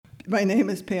My name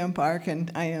is Pam Park, and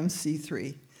I am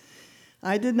C3.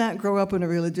 I did not grow up in a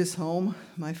religious home.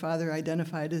 My father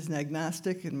identified as an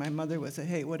agnostic, and my mother was a,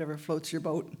 hey, whatever floats your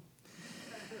boat.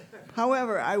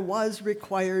 However, I was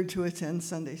required to attend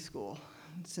Sunday school.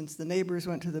 Since the neighbors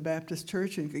went to the Baptist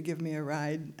church and could give me a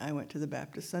ride, I went to the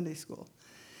Baptist Sunday school.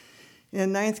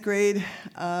 In ninth grade,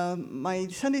 my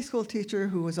Sunday school teacher,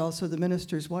 who was also the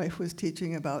minister's wife, was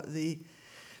teaching about the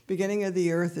beginning of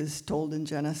the earth as told in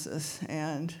Genesis.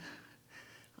 And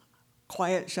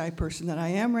quiet, shy person that I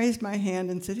am, raised my hand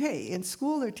and said, hey, in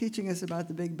school they're teaching us about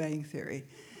the Big Bang Theory.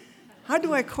 How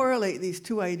do I correlate these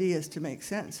two ideas to make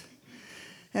sense?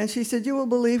 And she said, you will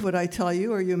believe what I tell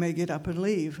you, or you may get up and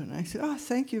leave. And I said, oh,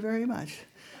 thank you very much.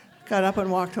 Got up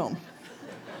and walked home.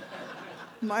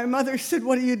 My mother said,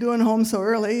 what are you doing home so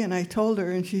early? And I told her,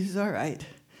 and she says, all right,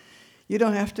 you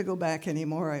don't have to go back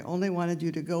anymore. I only wanted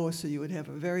you to go so you would have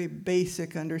a very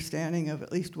basic understanding of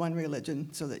at least one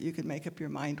religion so that you could make up your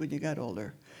mind when you got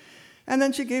older. And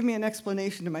then she gave me an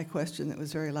explanation to my question that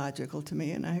was very logical to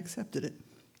me, and I accepted it.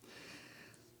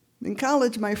 In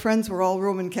college, my friends were all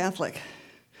Roman Catholic,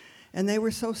 and they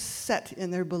were so set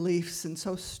in their beliefs and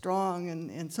so strong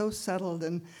and so settled,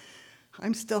 and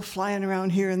I'm still flying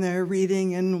around here and there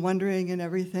reading and wondering and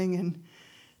everything, and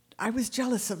I was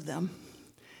jealous of them.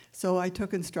 So I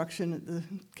took instruction at the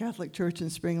Catholic Church in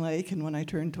Spring Lake, and when I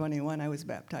turned 21, I was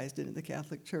baptized into the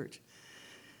Catholic Church.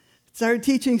 Started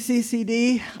teaching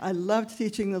CCD. I loved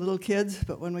teaching the little kids,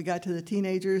 but when we got to the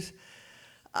teenagers,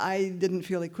 I didn't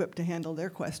feel equipped to handle their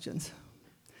questions.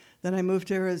 Then I moved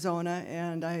to Arizona,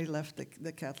 and I left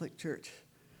the Catholic Church.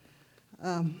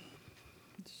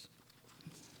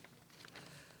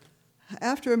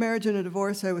 After a marriage and a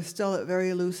divorce, I was still at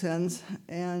very loose ends,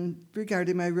 and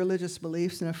regarding my religious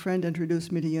beliefs, and a friend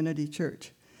introduced me to Unity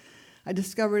Church. I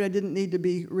discovered I didn't need to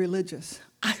be religious.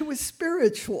 I was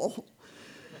spiritual.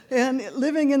 And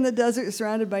living in the desert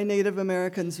surrounded by Native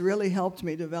Americans really helped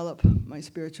me develop my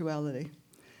spirituality.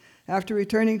 After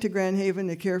returning to Grand Haven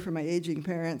to care for my aging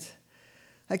parents,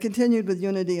 I continued with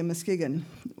Unity in Muskegon.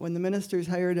 When the minister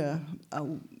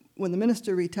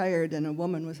retired and a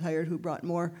woman was hired who brought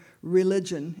more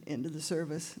religion into the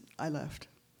service, I left.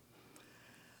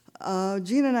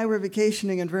 Jean and I were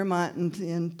vacationing in Vermont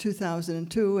in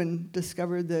 2002 and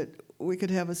discovered that we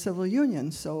could have a civil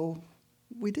union, so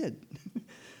we did.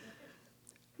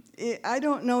 I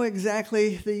don't know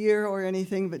exactly the year or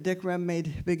anything, but Dick Rem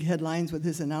made big headlines with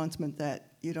his announcement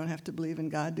that you don't have to believe in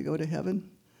God to go to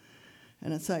heaven.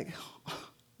 And it's like,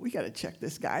 we got to check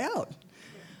this guy out.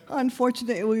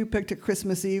 Unfortunately, we picked a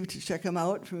Christmas Eve to check him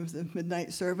out from the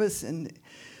midnight service, and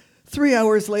 3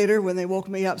 hours later, when they woke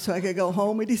me up so I could go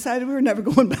home, we decided we were never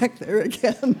going back there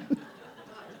again.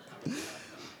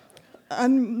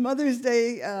 On Mother's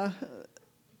Day,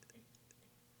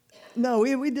 no,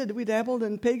 we dabbled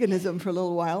in paganism for a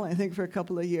little while, I think for a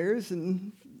couple of years,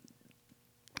 and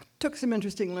took some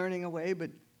interesting learning away,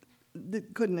 but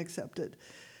couldn't accept it.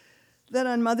 Then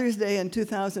on Mother's Day in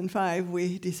 2005,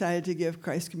 we decided to give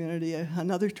Christ Community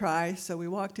another try. So we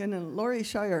walked in, and Lori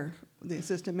Shire, the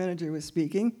assistant manager, was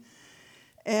speaking.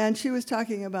 And she was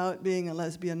talking about being a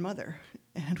lesbian mother.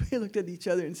 And we looked at each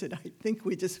other and said, I think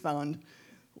we just found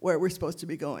where we're supposed to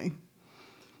be going.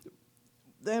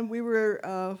 Then we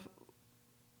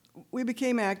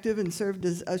became active and served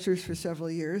as ushers for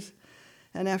several years.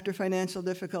 And after financial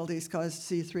difficulties caused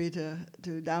C3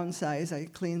 to downsize, I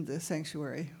cleaned the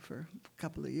sanctuary for a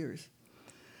couple of years.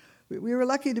 We were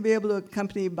lucky to be able to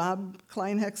accompany Bob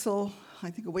Kleinhexel,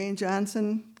 I think Wayne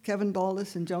Johnson, Kevin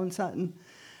Baldus, and Joan Sutton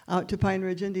out to Pine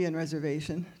Ridge Indian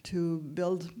Reservation to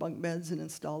build bunk beds and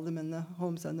install them in the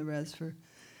homes on the res for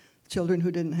children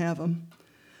who didn't have them.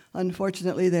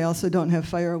 Unfortunately, they also don't have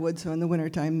firewood, so in the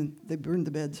wintertime, they burn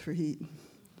the beds for heat.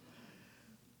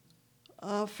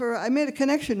 I made a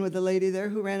connection with a lady there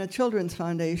who ran a children's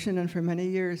foundation, and for many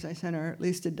years I sent her at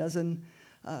least a dozen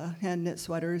hand-knit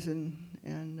sweaters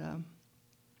and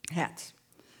hats.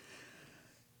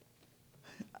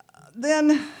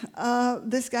 Then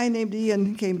this guy named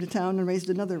Ian came to town and raised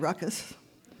another ruckus.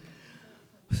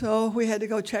 So we had to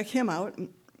go check him out.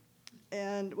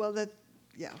 And,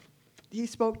 he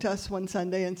spoke to us one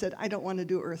Sunday and said, I don't want to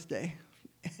do Earth Day.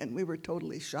 And we were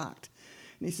totally shocked.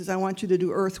 And he says, I want you to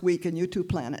do Earth Week, and you two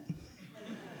plan it.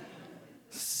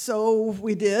 So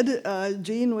we did.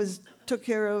 Jean took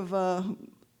care of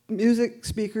music,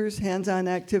 speakers, hands-on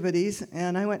activities,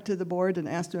 and I went to the board and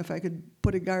asked them if I could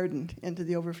put a garden into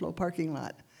the overflow parking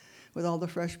lot with all the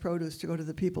fresh produce to go to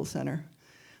the People Center.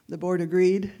 The board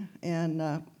agreed,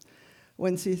 and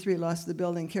when C3 lost the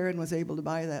building, Karen was able to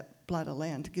buy that plot of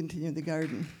land to continue the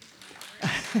garden.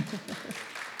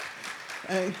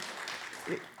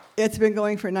 It's been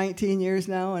going for 19 years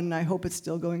now, and I hope it's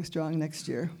still going strong next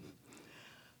year.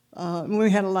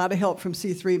 We had a lot of help from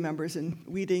C3 members in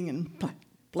weeding and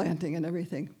planting and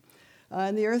everything.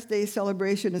 And the Earth Day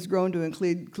celebration has grown to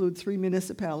include 3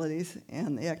 municipalities,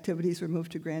 and the activities were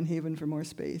moved to Grand Haven for more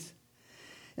space.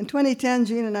 In 2010,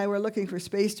 Jean and I were looking for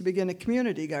space to begin a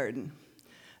community garden.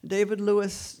 David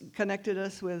Lewis connected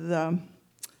us with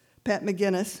Pat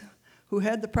McGinnis, who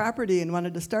had the property and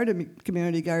wanted to start a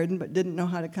community garden but didn't know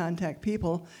how to contact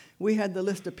people. We had the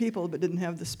list of people but didn't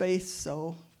have the space,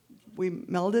 so we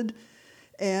melded.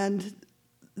 And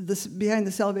behind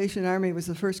the Salvation Army was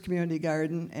the first community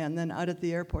garden, and then out at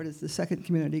the airport is the second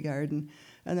community garden,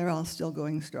 and they're all still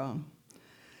going strong.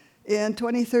 In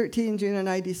 2013, Jean and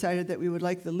I decided that we would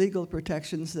like the legal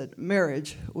protections that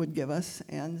marriage would give us,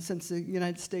 and since the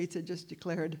United States had just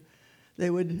declared they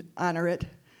would honor it,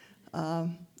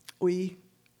 we,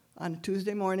 on a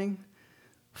Tuesday morning,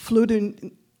 flew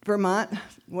to Vermont.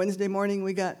 Wednesday morning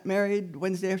we got married.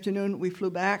 Wednesday afternoon we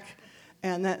flew back,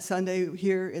 and that Sunday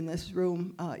here in this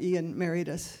room, Ian married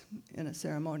us in a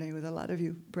ceremony with a lot of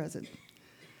you present.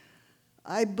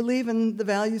 I believe in the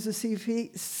values of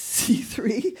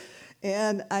C3,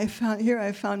 and I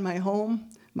found my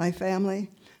home, my family,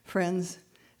 friends,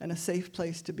 and a safe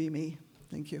place to be me.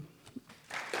 Thank you.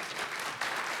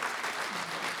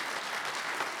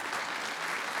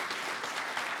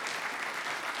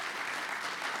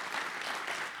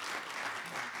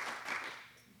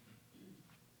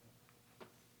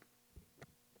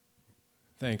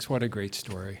 Thanks. What a great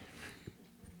story.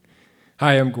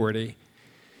 Hi, I'm Gordy.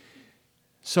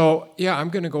 So, yeah, I'm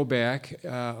going to go back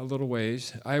a little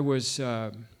ways. I was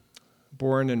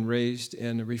born and raised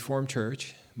in a Reformed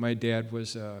church. My dad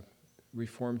was a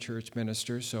Reformed church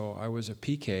minister, so I was a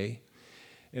PK.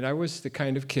 And I was the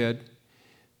kind of kid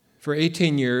for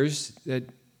 18 years that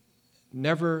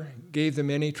never gave them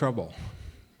any trouble.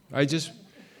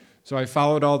 So I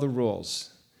followed all the rules.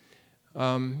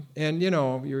 And, you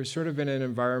know, you're sort of in an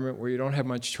environment where you don't have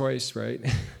much choice, right?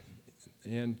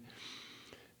 And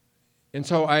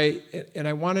so I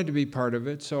wanted to be part of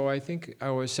it, so I think I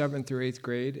was 7th or 8th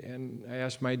grade, and I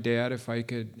asked my dad if I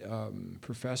could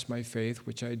profess my faith,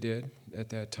 which I did at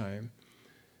that time.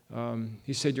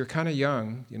 He said, "You're kind of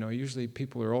young. You know, usually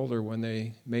people are older when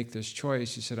they make this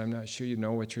choice." He said, "I'm not sure you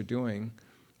know what you're doing,"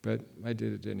 but I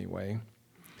did it anyway.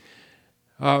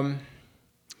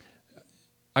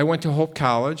 I went to Hope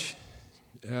College,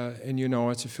 and you know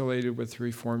it's affiliated with the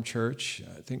Reformed Church.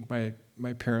 I think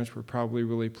my parents were probably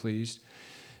really pleased.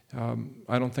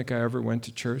 I don't think I ever went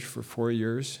to church for 4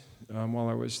 years while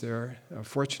I was there.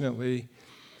 Fortunately,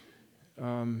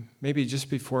 maybe just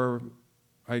before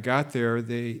I got there,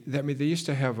 they used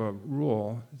to have a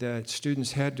rule that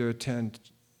students had to attend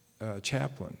the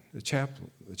chapel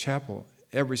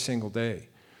every single day.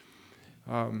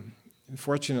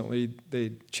 Fortunately,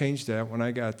 they changed that when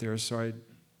I got there, so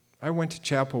I went to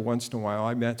chapel once in a while.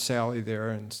 I met Sally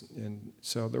there, and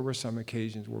so there were some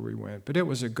occasions where we went. But it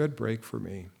was a good break for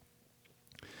me.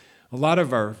 A lot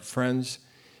of our friends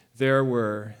there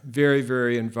were very,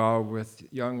 very involved with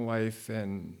Young Life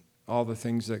and all the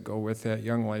things that go with that.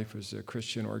 Young Life is a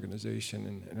Christian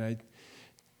organization, and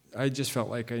I just felt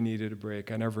like I needed a break.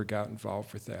 I never got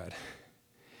involved with that.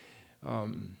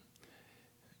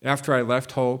 After I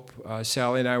left Hope,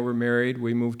 Sally and I were married.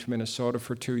 We moved to Minnesota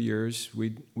for 2 years.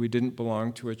 We didn't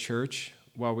belong to a church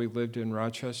while we lived in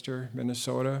Rochester,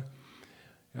 Minnesota.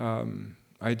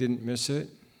 I didn't miss it.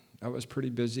 I was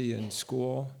pretty busy in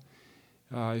school.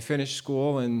 I finished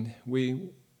school, and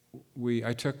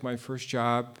I took my first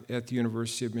job at the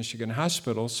University of Michigan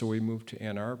Hospital, so we moved to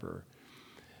Ann Arbor.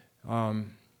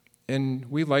 And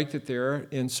we liked it there,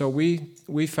 and so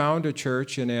we found a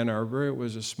church in Ann Arbor. It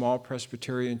was a small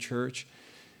Presbyterian church.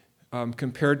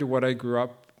 Compared to what I grew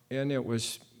up in, it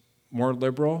was more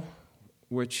liberal,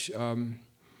 which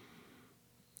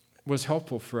was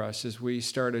helpful for us as we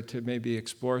started to maybe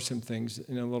explore some things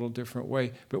in a little different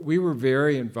way. But we were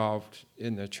very involved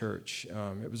in the church.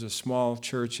 It was a small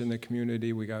church in the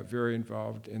community. We got very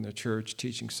involved in the church,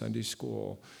 teaching Sunday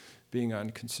school, being on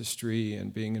consistory,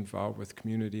 and being involved with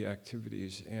community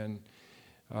activities. And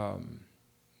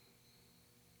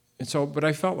so, but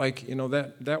I felt like, you know,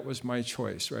 that was my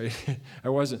choice, right? I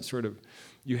wasn't sort of,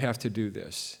 you have to do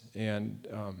this. And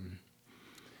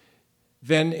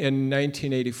then in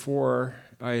 1984,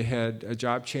 I had a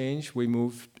job change. We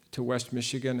moved to West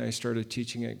Michigan. I started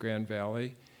teaching at Grand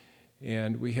Valley.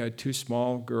 And we had 2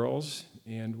 small girls,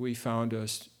 and we found a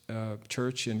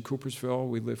church in Coopersville.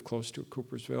 We lived close to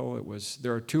Coopersville.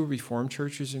 There are 2 Reformed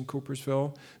churches in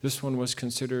Coopersville. This one was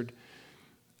considered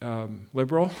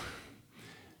liberal,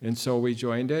 And so we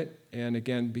joined it, and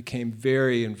again, became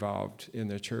very involved in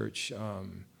the church.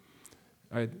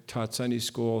 I taught Sunday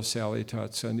school, Sally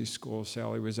taught Sunday school,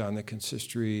 Sally was on the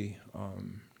consistory.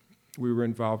 We were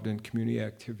involved in community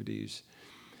activities.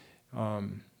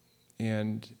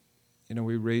 And,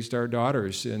 we raised our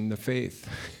daughters in the faith.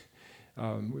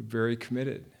 We're very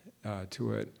committed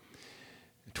to it.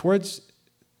 Towards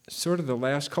sort of the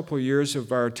last couple of years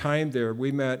of our time there,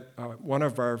 we met one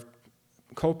of our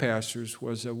co-pastors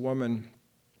was a woman,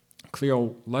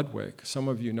 Cleo Ludwig. Some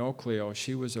of you know Cleo.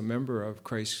 She was a member of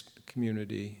Christ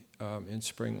Community in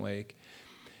Spring Lake.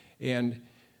 And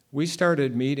we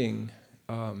started meeting,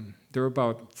 there were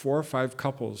about 4 or 5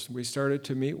 couples. We started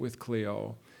to meet with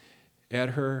Cleo at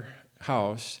her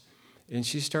house, and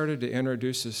she started to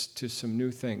introduce us to some new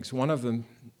things. One of them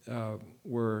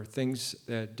were things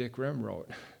that Dick Rem wrote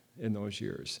in those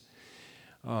years.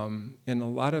 And a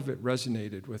lot of it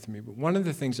resonated with me. But one of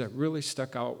the things that really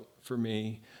stuck out for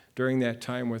me during that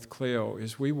time with Cleo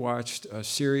is we watched a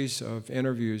series of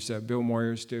interviews that Bill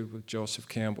Moyers did with Joseph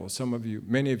Campbell.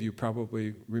 Many of you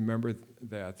probably remember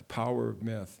that, The Power of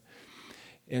Myth.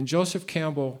 And Joseph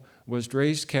Campbell was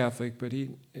raised Catholic, but he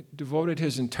devoted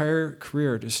his entire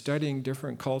career to studying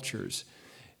different cultures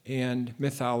and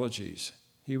mythologies.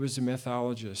 He was a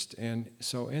mythologist. And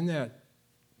so in that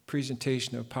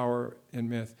presentation of Power and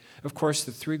Myth, of course,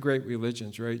 the 3 great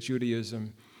religions, right?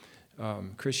 Judaism,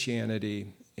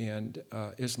 Christianity, and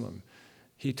Islam,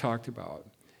 he talked about.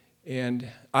 And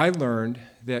I learned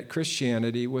that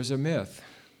Christianity was a myth.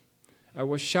 I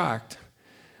was shocked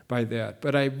by that,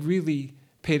 but I really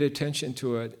paid attention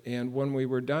to it. And when we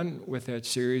were done with that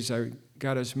series, I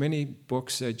got as many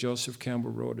books that Joseph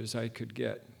Campbell wrote as I could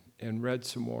get and read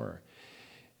some more.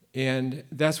 And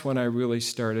that's when I really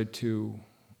started to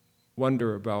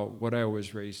wonder about what I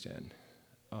was raised in.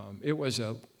 It was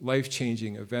a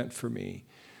life-changing event for me.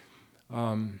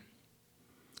 And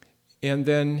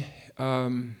then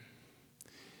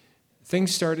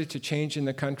things started to change in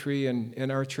the country,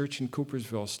 and our church in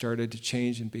Coopersville started to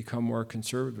change and become more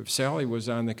conservative. Sally was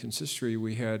on the consistory.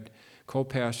 We had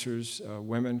co-pastors,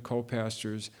 women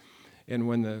co-pastors, and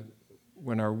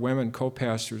when our women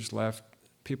co-pastors left,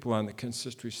 people on the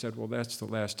consistory said, well, that's the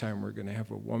last time we're going to have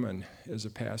a woman as a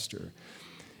pastor.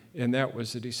 And that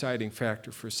was a deciding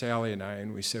factor for Sally and I,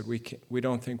 and we said, we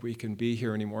don't think we can be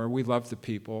here anymore. We love the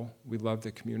people. We love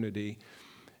the community.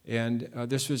 And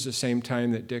this was the same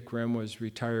time that Dick Rem was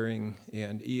retiring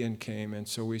and Ian came, and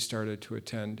so we started to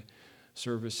attend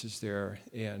services there.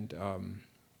 And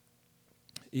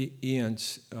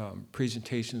Ian's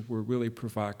presentations were really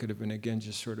provocative and, again,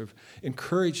 just sort of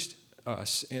encouraged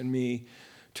us and me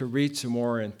to read some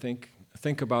more and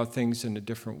think about things in a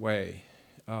different way.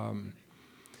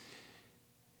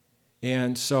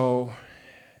 And so,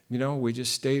 we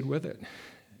just stayed with it.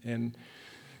 And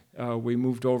we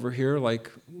moved over here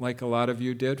like a lot of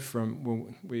you did. From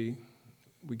when we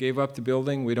gave up the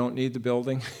building. We don't need the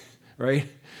building, right?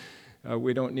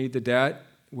 We don't need the debt.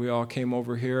 We all came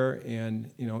over here,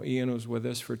 and Ian was with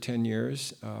us for 10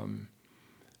 years.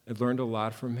 I learned a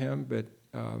lot from him, but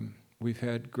we've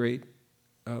had great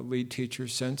lead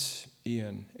teachers since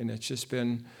Ian, and it's just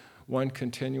been one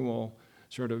continual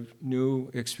sort of new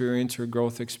experience or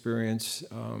growth experience,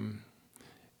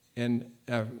 and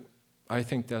I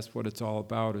think that's what it's all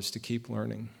about, is to keep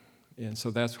learning. And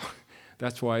so that's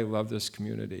why I love this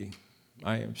community.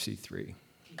 I am C3.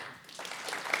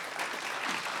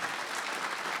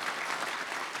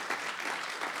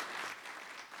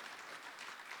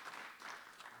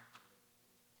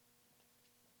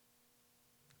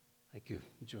 Thank you.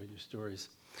 Enjoyed your stories.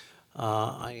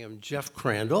 I am Jeff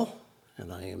Crandle,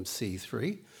 and I am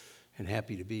C3, and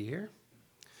happy to be here.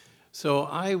 So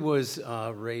I was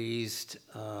raised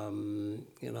in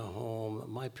a home.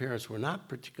 My parents were not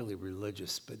particularly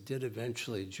religious, but did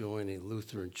eventually join a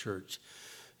Lutheran church.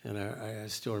 And I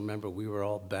still remember we were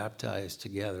all baptized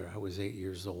together. I was 8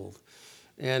 years old.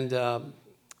 And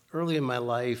early in my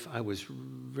life, I was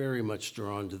very much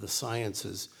drawn to the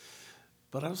sciences,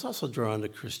 but I was also drawn to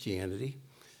Christianity.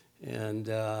 And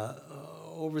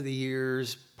over the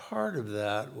years, part of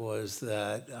that was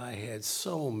that I had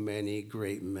so many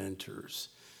great mentors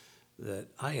that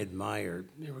I admired.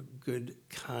 They were good,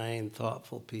 kind,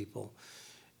 thoughtful people.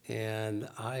 And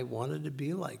I wanted to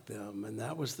be like them. And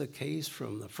that was the case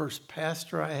from the first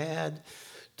pastor I had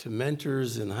to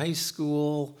mentors in high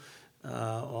school,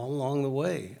 all along the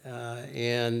way.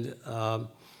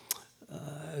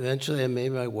 Eventually I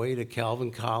made my way to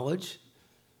Calvin College,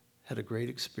 had a great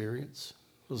experience.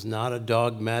 It was not a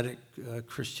dogmatic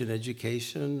Christian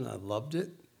education. I loved it.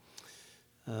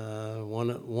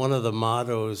 One of the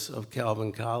mottos of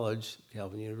Calvin College,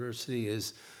 Calvin University,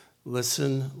 is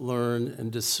listen, learn,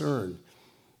 and discern.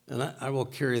 And I will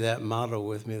carry that motto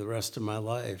with me the rest of my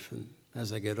life. And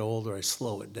as I get older, I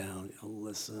slow it down.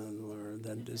 Listen, learn,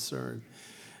 then discern.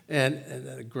 And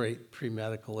a great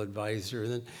pre-medical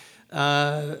advisor.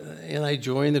 And I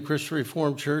joined the Christian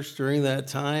Reformed Church during that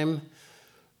time.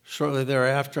 Shortly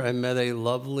thereafter, I met a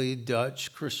lovely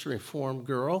Dutch Christian Reformed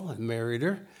girl and married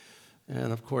her.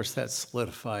 And of course, that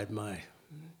solidified my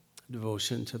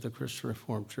devotion to the Christian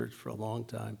Reformed Church for a long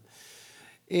time.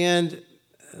 And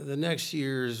the next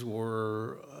years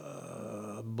were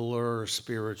a blur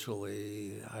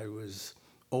spiritually. I was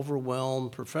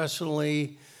overwhelmed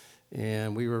professionally,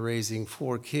 and we were raising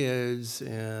 4 kids,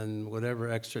 and whatever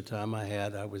extra time I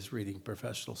had, I was reading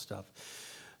professional stuff.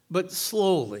 But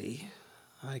slowly,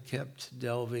 I kept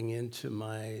delving into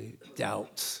my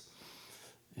doubts.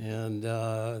 And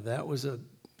that was a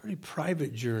pretty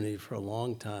private journey for a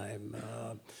long time.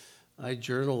 I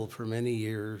journaled for many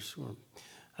years.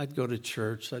 I'd go to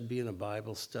church, I'd be in a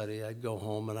Bible study, I'd go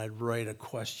home and I'd write a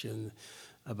question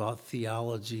about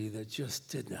theology that just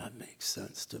did not make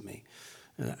sense to me.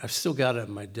 And I've still got it at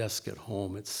my desk at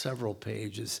home. It's several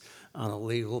pages on a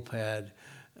legal pad,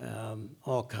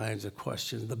 all kinds of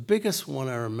questions. The biggest one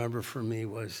I remember for me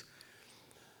was,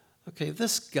 okay,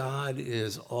 this God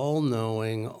is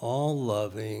all-knowing,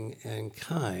 all-loving, and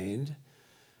kind,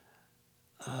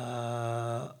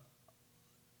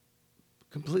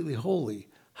 completely holy.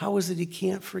 How is it he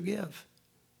can't forgive?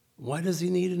 Why does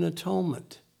he need an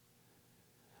atonement?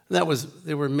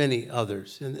 There were many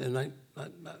others, and I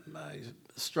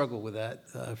struggled with that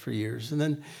for years. And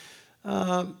then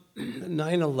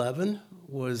 9/11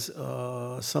 was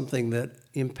something that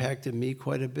impacted me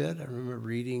quite a bit. I remember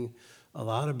reading a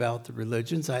lot about the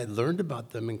religions. I had learned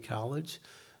about them in college.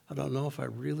 I don't know if I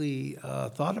really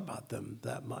thought about them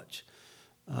that much.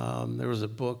 There was a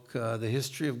book, The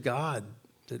History of God,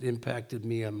 that impacted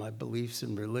me on my beliefs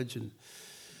in religion.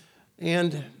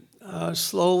 And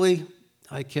slowly,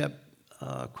 I kept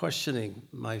questioning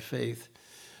my faith.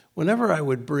 Whenever I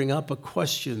would bring up a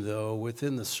question, though,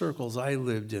 within the circles I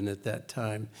lived in at that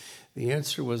time, the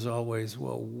answer was always,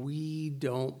 well, we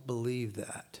don't believe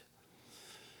that.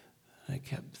 I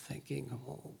kept thinking,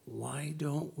 well, why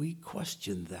don't we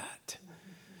question that?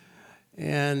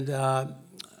 And the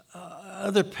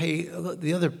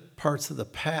other parts of the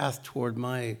path toward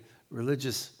my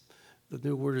religious, the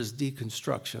new word is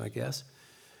deconstruction, I guess,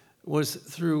 was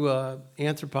through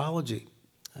anthropology.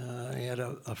 I had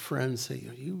a friend say,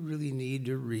 you really need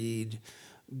to read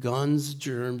Guns,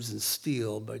 Germs, and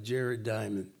Steel by Jared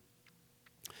Diamond.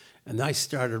 And I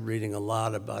started reading a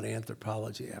lot about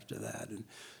anthropology after that, and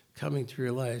coming to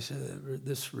realize that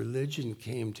this religion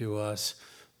came to us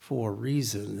for a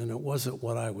reason, and it wasn't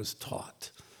what I was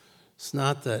taught. It's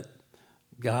not that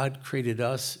God created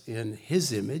us in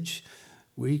his image.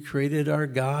 We created our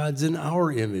gods in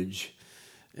our image,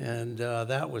 and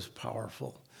that was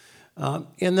powerful.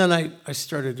 And then I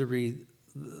started to read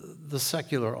the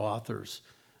secular authors.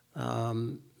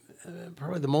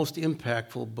 Probably the most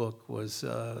impactful book was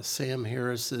Sam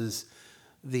Harris's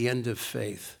The End of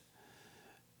Faith.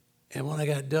 And when I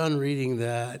got done reading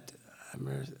that, I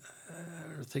remember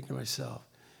thinking to myself,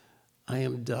 I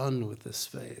am done with this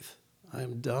faith. I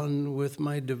am done with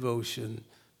my devotion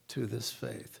to this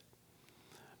faith.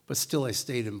 But still, I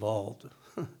stayed involved.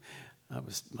 I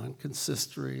was on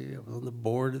consistory. I was on the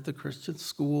board at the Christian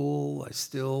school.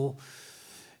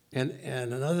 And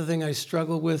another thing I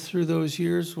struggled with through those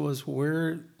years was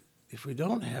if we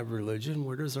don't have religion,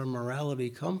 where does our morality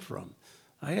come from?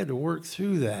 I had to work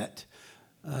through that.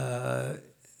 And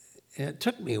it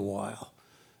took me a while.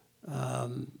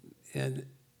 And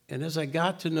as I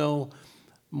got to know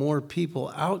more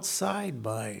people outside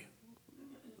my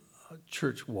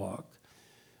church walk,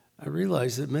 I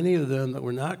realized that many of them that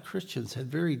were not Christians had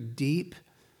very deep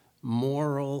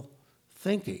moral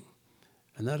thinking.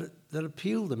 And that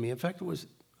appealed to me. In fact,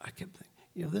 I kept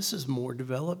thinking, this is more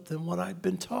developed than what I've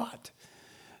been taught.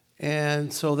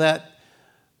 And so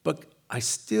but I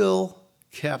still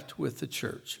kept with the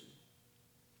church.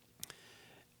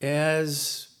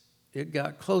 As it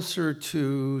got closer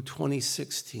to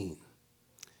 2016,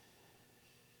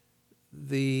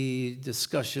 the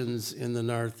discussions in the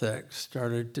narthex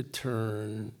started to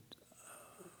turn,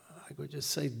 I would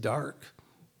just say, dark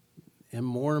and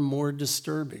more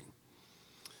disturbing.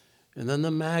 And then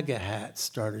the MAGA hats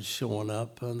started showing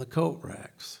up on the coat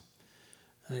racks.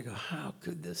 And I go, how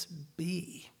could this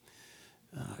be?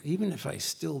 Even if I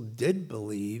still did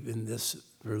believe in this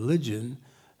religion,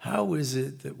 how is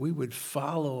it that we would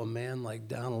follow a man like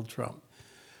Donald Trump?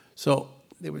 So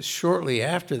it was shortly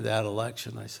after that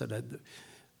election, I said,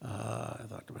 I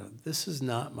thought about it, this is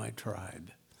not my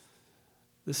tribe.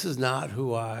 This is not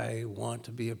who I want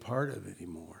to be a part of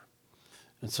anymore.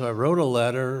 And so I wrote a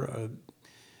letter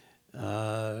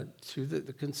to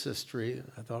the consistory.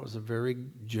 I thought it was a very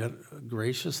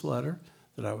gracious letter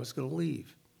that I was going to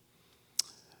leave.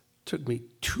 It took me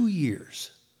 2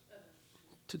 years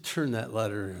to turn that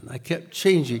letter in. I kept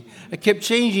changing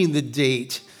the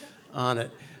date on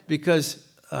it because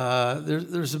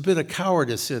there's a bit of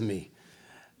cowardice in me.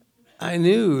 I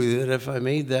knew that if I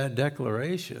made that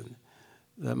declaration,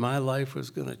 that my life was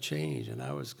going to change and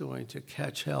I was going to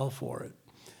catch hell for it.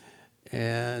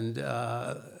 And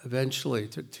eventually,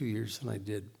 it took 2 years, and I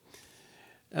did.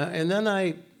 And then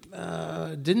I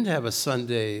didn't have a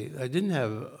Sunday. I didn't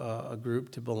have a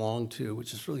group to belong to,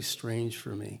 which is really strange for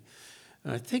me.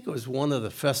 And I think it was one of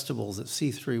the festivals that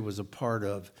C3 was a part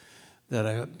of that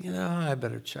I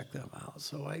better check them out.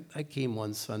 So I came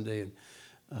one Sunday,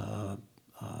 and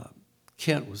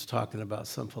Kent was talking about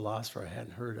some philosopher I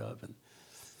hadn't heard of, and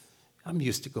I'm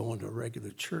used to going to a regular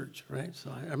church, right?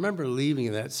 So I remember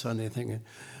leaving that Sunday thinking,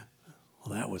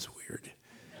 well, that was weird.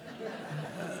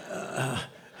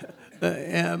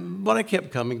 But I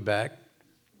kept coming back.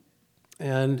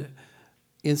 And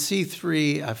in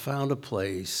C3, I found a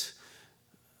place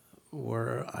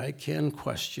where I can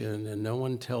question and no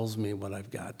one tells me what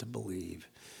I've got to believe.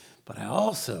 But I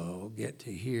also get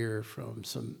to hear from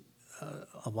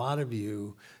a lot of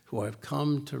you who I've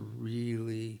come to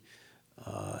really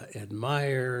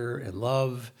admire and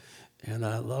love, and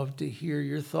I love to hear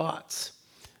your thoughts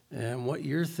and what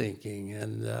you're thinking,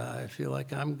 and I feel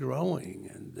like I'm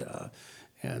growing,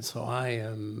 and so I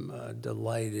am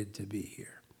delighted to be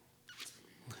here.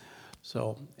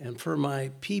 So, and for my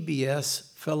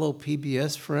fellow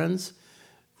PBS friends,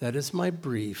 that is my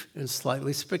brief and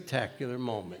slightly spectacular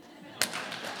moment.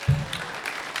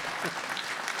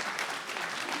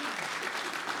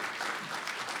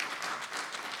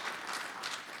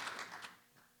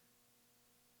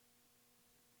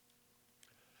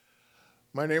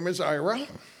 My name is Ira.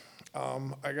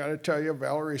 I got to tell you,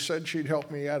 Valerie said she'd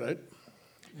help me edit,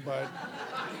 but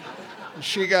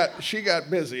she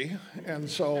got busy, and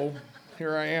so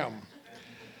here I am.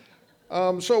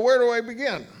 So where do I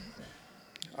begin?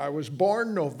 I was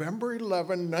born November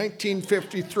 11,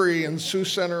 1953 in Sioux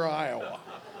Center, Iowa.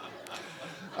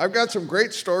 I've got some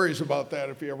great stories about that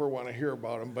if you ever want to hear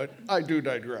about them, but I do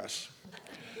digress.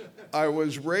 I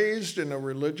was raised in a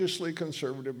religiously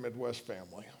conservative Midwest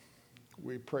family.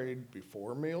 We prayed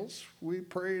before meals, we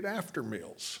prayed after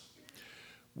meals.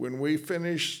 When we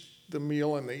finished the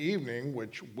meal in the evening,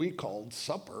 which we called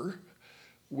supper,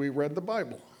 we read the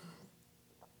Bible.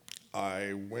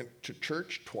 I went to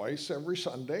church twice every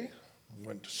Sunday,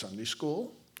 went to Sunday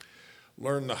school,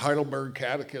 learned the Heidelberg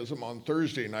Catechism on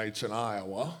Thursday nights in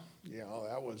Iowa. You know,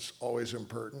 that was always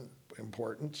important.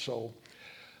 So,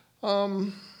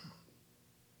 and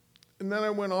then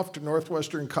I went off to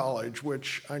Northwestern College,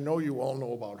 which I know you all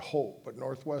know about Hope, but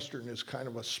Northwestern is kind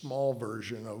of a small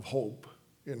version of Hope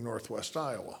in Northwest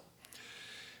Iowa.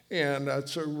 And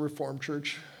that's a Reformed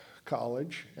Church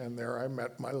college, and there I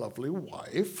met my lovely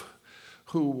wife,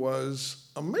 who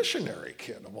was a missionary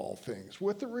kid of all things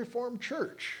with the Reformed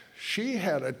Church. She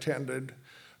had attended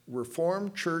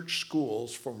Reformed Church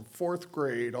schools from 4th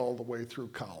grade all the way through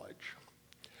college.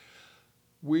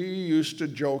 We used to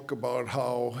joke about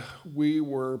how we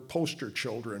were poster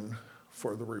children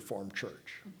for the Reformed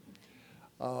Church.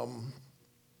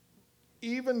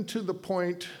 Even to the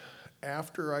point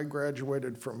after I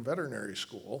graduated from veterinary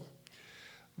school,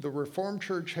 the Reformed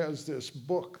Church has this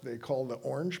book they call the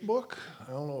Orange Book.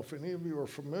 I don't know if any of you are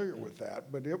familiar with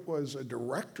that, but it was a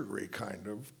directory kind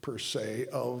of, per se,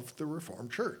 of the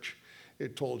Reformed Church.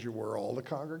 It told you where all the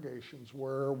congregations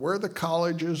were, where the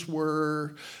colleges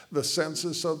were, the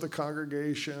census of the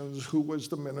congregations, who was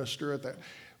the minister at that.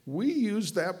 We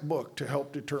used that book to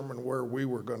help determine where we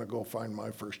were going to go find my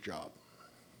first job.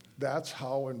 That's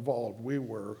how involved we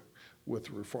were with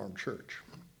the Reformed Church.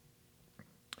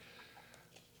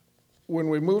 When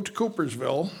we moved to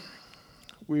Coopersville,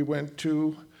 we went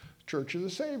to Church of the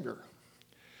Savior.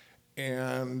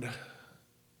 And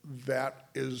that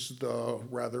is the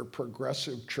rather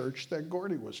progressive church that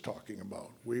Gordy was talking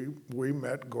about. We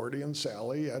met Gordy and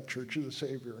Sally at Church of the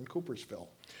Savior in Coopersville.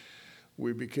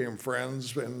 We became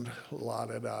friends and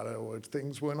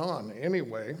things went on.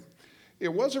 Anyway,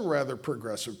 it was a rather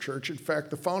progressive church. In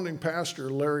fact, the founding pastor,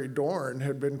 Larry Dorn,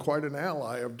 had been quite an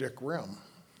ally of Dick Rim.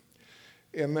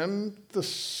 And then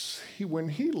when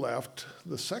he left,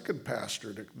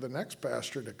 the next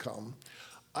pastor to come,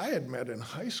 I had met in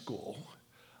high school.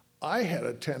 I had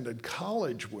attended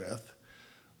college with.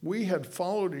 We had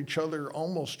followed each other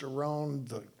almost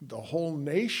around the whole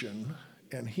nation,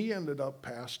 and he ended up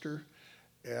pastor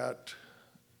at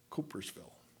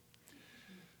Coopersville.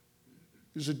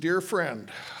 He's a dear friend.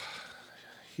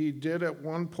 He did at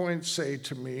one point say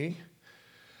to me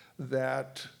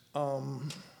that,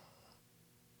 I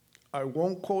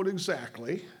won't quote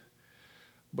exactly,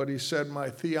 but he said my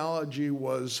theology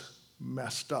was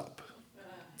messed up.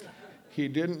 He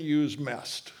didn't use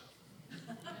messed,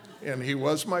 and he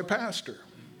was my pastor.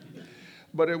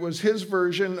 But it was his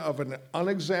version of an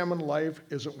unexamined life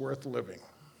isn't worth living.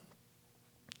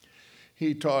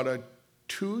 He taught a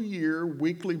 2-year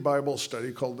weekly Bible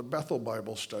study called the Bethel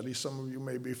Bible Study. Some of you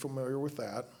may be familiar with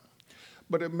that.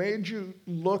 But it made you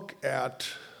look at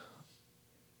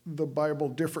the Bible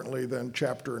differently than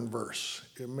chapter and verse.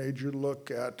 It made you look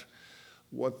at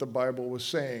what the Bible was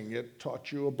saying. It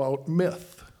taught you about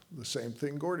myth, the same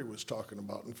thing Gordy was talking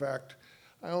about. In fact,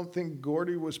 I don't think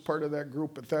Gordy was part of that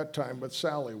group at that time, but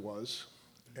Sally was.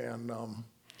 And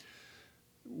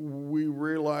we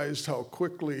realized how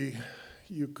quickly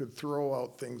you could throw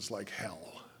out things like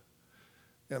hell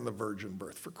and the virgin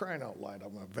birth. For crying out loud,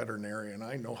 I'm a veterinarian.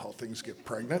 I know how things get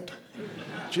pregnant.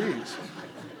 Jeez.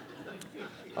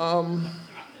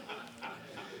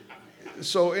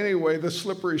 So anyway, the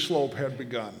slippery slope had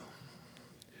begun.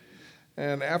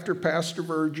 And after Pastor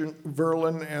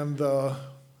Verlin and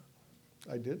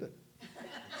I did it.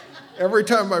 Every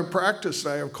time I practiced,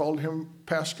 I have called him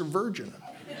Pastor Virgin.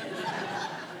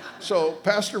 So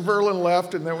Pastor Verlin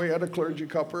left, and then we had a clergy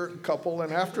couple,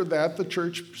 and after that, the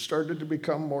church started to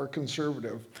become more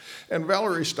conservative. And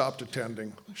Valerie stopped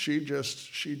attending. She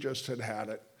just had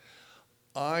it.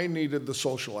 I needed the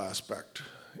social aspect.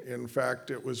 In fact,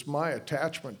 it was my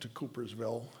attachment to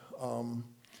Coopersville,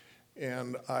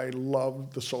 and I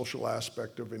loved the social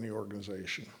aspect of any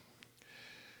organization.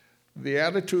 The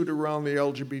attitude around the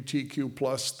LGBTQ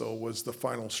plus, though, was the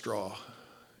final straw,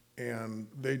 and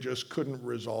they just couldn't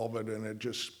resolve it, and it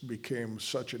just became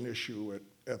such an issue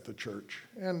at the church,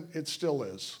 and it still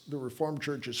is. The Reformed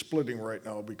Church is splitting right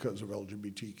now because of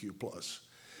LGBTQ plus.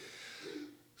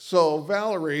 So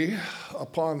Valerie,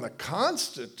 upon the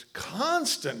constant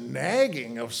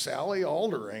nagging of Sally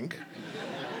Alderink,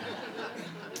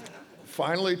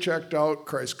 finally checked out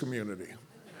Christ Community.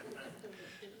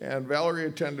 And Valerie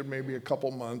attended maybe a couple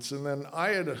months, and then I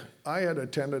had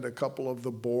attended a couple of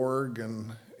the Borg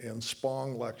and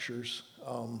Spong lectures,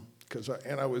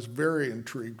 and I was very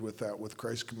intrigued with that, with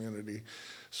Christ Community.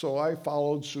 So I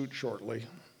followed suit shortly.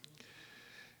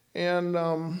 And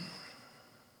a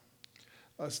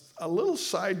little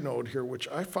side note here, which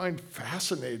I find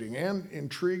fascinating and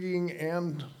intriguing,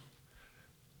 and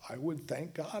I would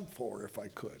thank God for if I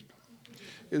could,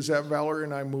 is that Valerie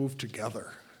and I moved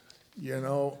together. You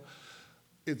know,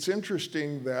 it's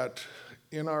interesting that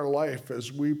in our life,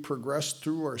 as we progress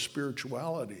through our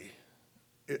spirituality,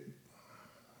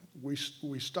 we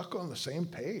stuck on the same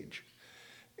page.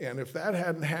 And if that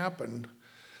hadn't happened,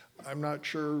 I'm not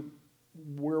sure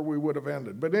where we would have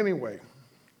ended. But anyway,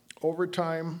 over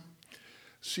time,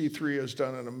 C3 has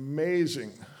done an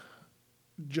amazing,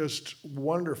 just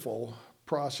wonderful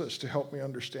process to help me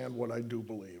understand what I do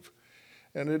believe.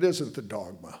 And it isn't the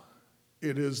dogma.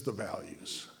 It is the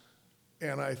values.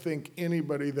 And I think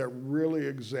anybody that really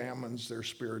examines their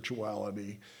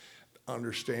spirituality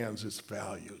understands its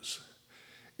values.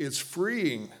 It's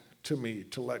freeing to me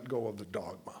to let go of the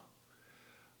dogma.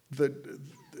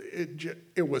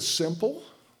 It was simple.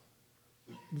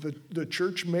 The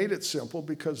church made it simple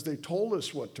because they told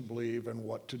us what to believe and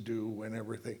what to do and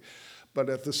everything. But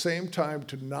at the same time,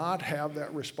 to not have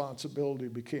that responsibility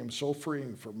became so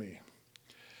freeing for me.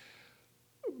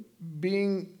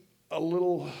 Being a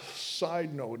little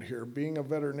side note here, being a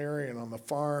veterinarian on the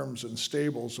farms and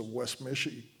stables of West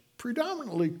Michigan,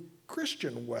 predominantly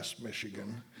Christian West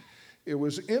Michigan, it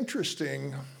was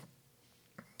interesting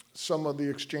some of the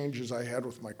exchanges I had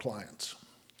with my clients.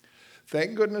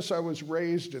 Thank goodness I was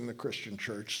raised in the Christian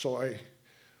church, so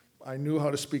I knew how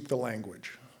to speak the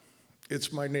language.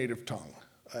 It's my native tongue.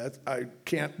 I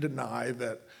can't deny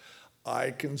that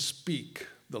I can speak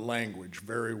the language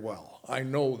very well. I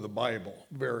know the Bible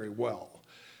very well.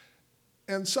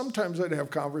 And sometimes I'd have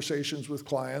conversations with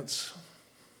clients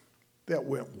that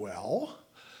went well.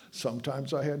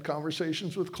 Sometimes I had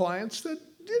conversations with clients that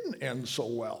didn't end so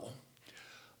well.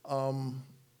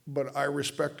 But I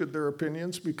respected their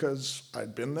opinions because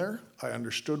I'd been there. I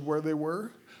understood where they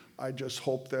were. I just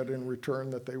hoped that in return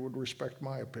that they would respect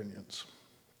my opinions.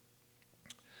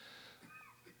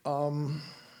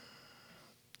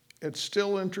 It's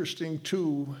still interesting,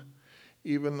 too,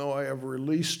 Even though I have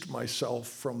released myself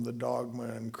from the dogma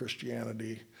and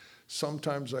Christianity,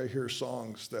 sometimes I hear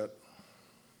songs that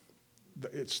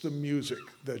it's the music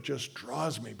that just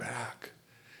draws me back.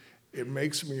 It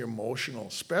makes me emotional,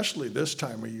 especially this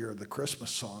time of year, the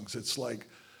Christmas songs. It's like,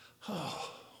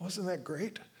 oh, wasn't that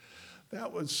great?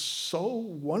 That was so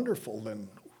wonderful.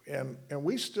 And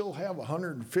we still have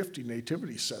 150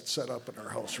 nativity sets set up in our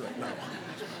house right now.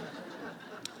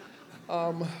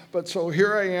 But so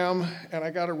here I am, and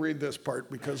I got to read this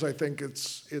part because I think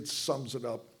it sums it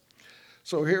up.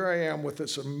 So here I am with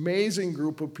this amazing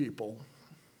group of people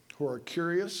who are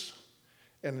curious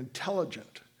and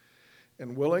intelligent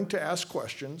and willing to ask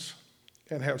questions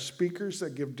and have speakers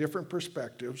that give different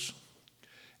perspectives,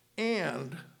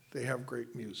 and they have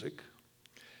great music,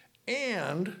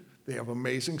 and they have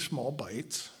amazing small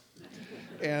bites.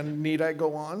 And need I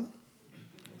go on?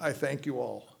 I thank you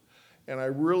all. And I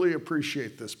really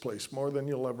appreciate this place more than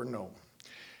you'll ever know.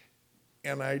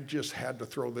 And I just had to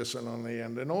throw this in on the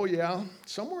end. And oh yeah,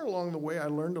 somewhere along the way I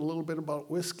learned a little bit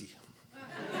about whiskey.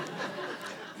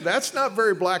 That's not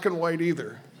very black and white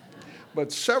either.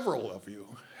 But several of you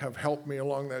have helped me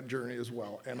along that journey as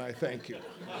well. And I thank you.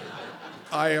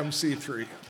 I am C3.